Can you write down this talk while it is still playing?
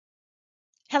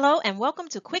Hello and welcome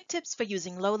to Quick Tips for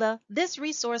Using LoLA. This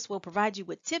resource will provide you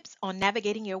with tips on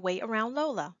navigating your way around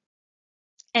LoLA.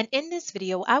 And in this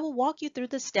video, I will walk you through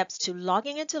the steps to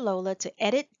logging into LoLA to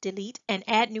edit, delete, and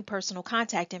add new personal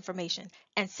contact information.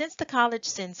 And since the college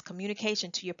sends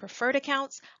communication to your preferred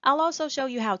accounts, I'll also show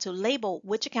you how to label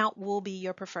which account will be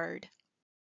your preferred.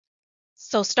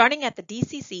 So starting at the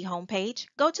DCC homepage,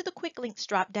 go to the Quick Links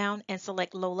drop-down and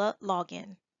select LoLA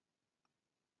Login.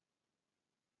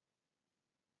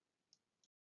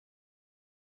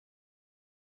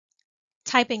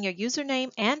 Type in your username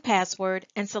and password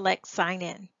and select Sign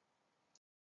In.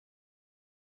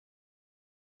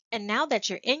 And now that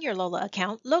you're in your LoLA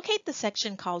account, locate the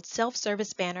section called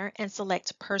Self-Service Banner and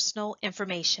select Personal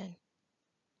Information.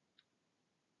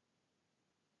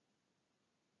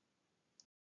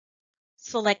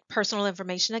 Select Personal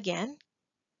Information again.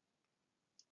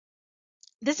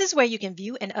 This is where you can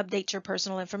view and update your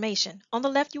personal information. On the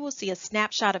left, you will see a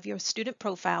snapshot of your student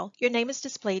profile. Your name is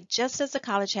displayed just as the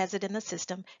college has it in the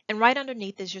system, and right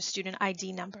underneath is your student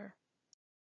ID number.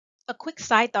 A quick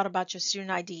side thought about your student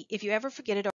ID. If you ever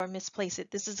forget it or misplace it,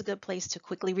 this is a good place to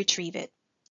quickly retrieve it.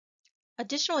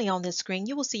 Additionally, on this screen,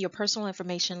 you will see your personal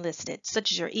information listed,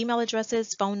 such as your email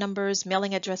addresses, phone numbers,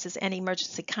 mailing addresses, and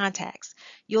emergency contacts.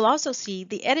 You'll also see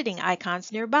the editing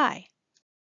icons nearby.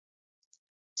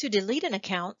 To delete an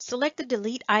account, select the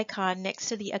delete icon next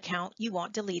to the account you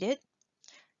want deleted.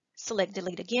 Select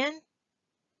delete again,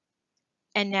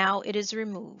 and now it is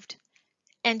removed.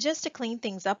 And just to clean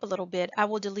things up a little bit, I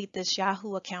will delete this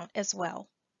Yahoo account as well.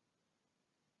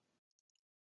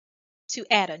 To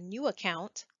add a new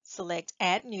account, select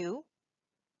Add New.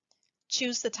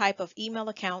 Choose the type of email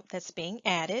account that's being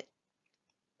added.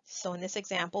 So in this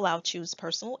example, I'll choose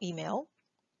personal email.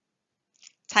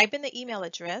 Type in the email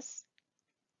address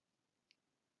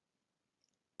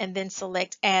and then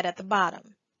select Add at the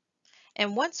bottom.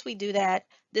 And once we do that,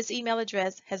 this email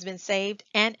address has been saved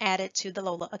and added to the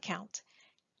LoLA account.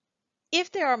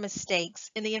 If there are mistakes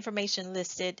in the information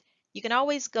listed, you can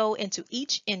always go into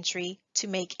each entry to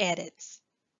make edits.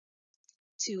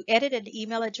 To edit an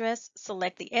email address,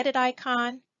 select the edit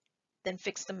icon, then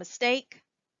fix the mistake,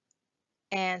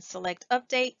 and select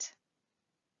Update,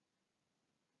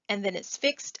 and then it's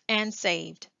fixed and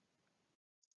saved.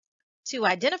 To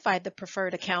identify the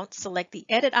preferred account, select the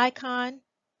edit icon,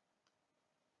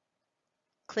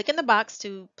 click in the box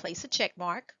to place a check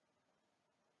mark,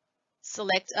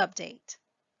 select Update.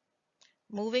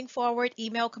 Moving forward,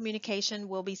 email communication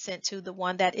will be sent to the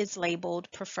one that is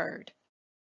labeled Preferred.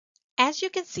 As you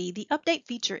can see, the update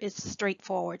feature is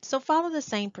straightforward, so follow the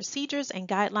same procedures and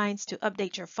guidelines to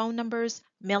update your phone numbers,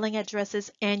 mailing addresses,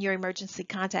 and your emergency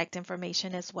contact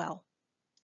information as well.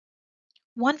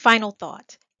 One final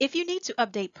thought. If you need to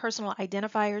update personal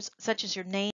identifiers such as your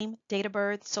name, date of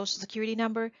birth, social security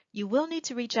number, you will need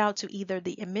to reach out to either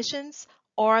the admissions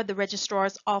or the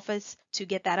registrar's office to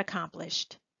get that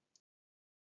accomplished.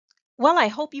 Well, I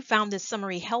hope you found this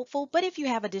summary helpful, but if you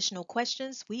have additional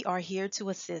questions, we are here to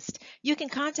assist. You can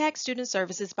contact Student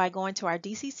Services by going to our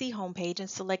DCC homepage and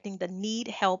selecting the Need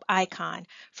Help icon.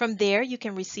 From there, you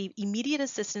can receive immediate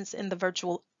assistance in the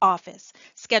virtual office,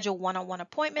 schedule one-on-one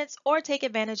appointments, or take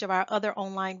advantage of our other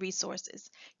online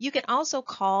resources. You can also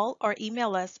call or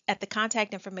email us at the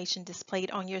contact information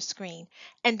displayed on your screen.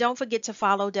 And don't forget to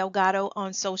follow Delgado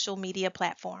on social media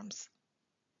platforms.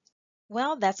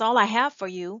 Well, that's all I have for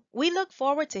you. We look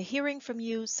forward to hearing from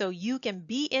you so you can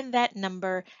be in that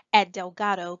number at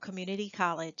Delgado Community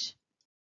College.